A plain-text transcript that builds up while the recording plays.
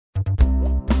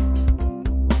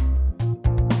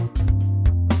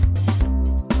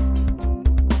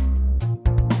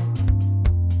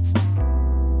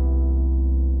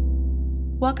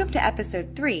Welcome to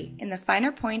Episode 3 in the Finer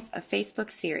Points of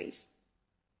Facebook series.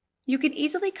 You can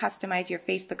easily customize your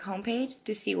Facebook homepage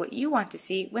to see what you want to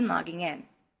see when logging in.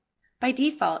 By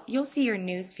default, you'll see your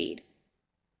news feed,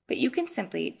 but you can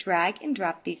simply drag and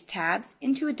drop these tabs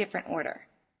into a different order.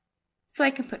 So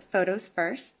I can put photos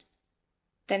first,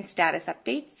 then status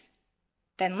updates,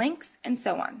 then links, and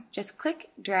so on. Just click,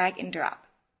 drag, and drop.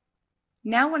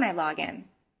 Now when I log in,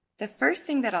 the first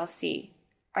thing that I'll see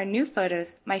are new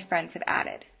photos my friends have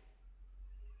added.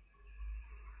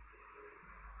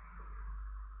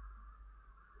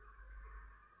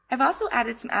 I've also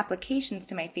added some applications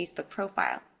to my Facebook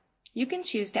profile. You can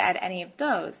choose to add any of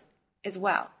those as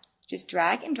well. Just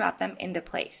drag and drop them into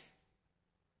place.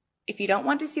 If you don't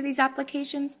want to see these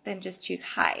applications, then just choose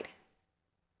Hide.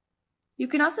 You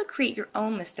can also create your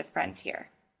own list of friends here.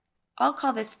 I'll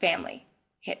call this Family.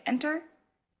 Hit Enter.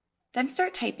 Then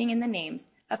start typing in the names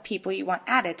of people you want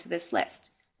added to this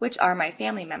list, which are my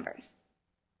family members.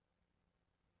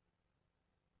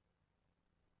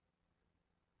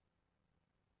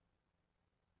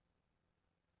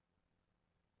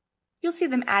 You'll see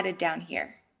them added down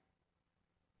here.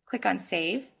 Click on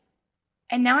Save,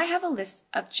 and now I have a list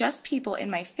of just people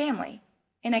in my family,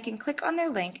 and I can click on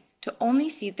their link to only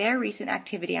see their recent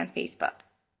activity on Facebook.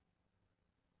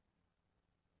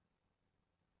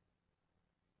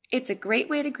 It's a great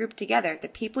way to group together the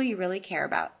people you really care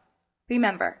about.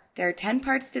 Remember, there are 10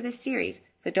 parts to this series,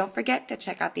 so don't forget to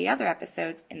check out the other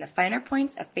episodes in the Finer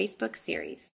Points of Facebook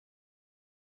series.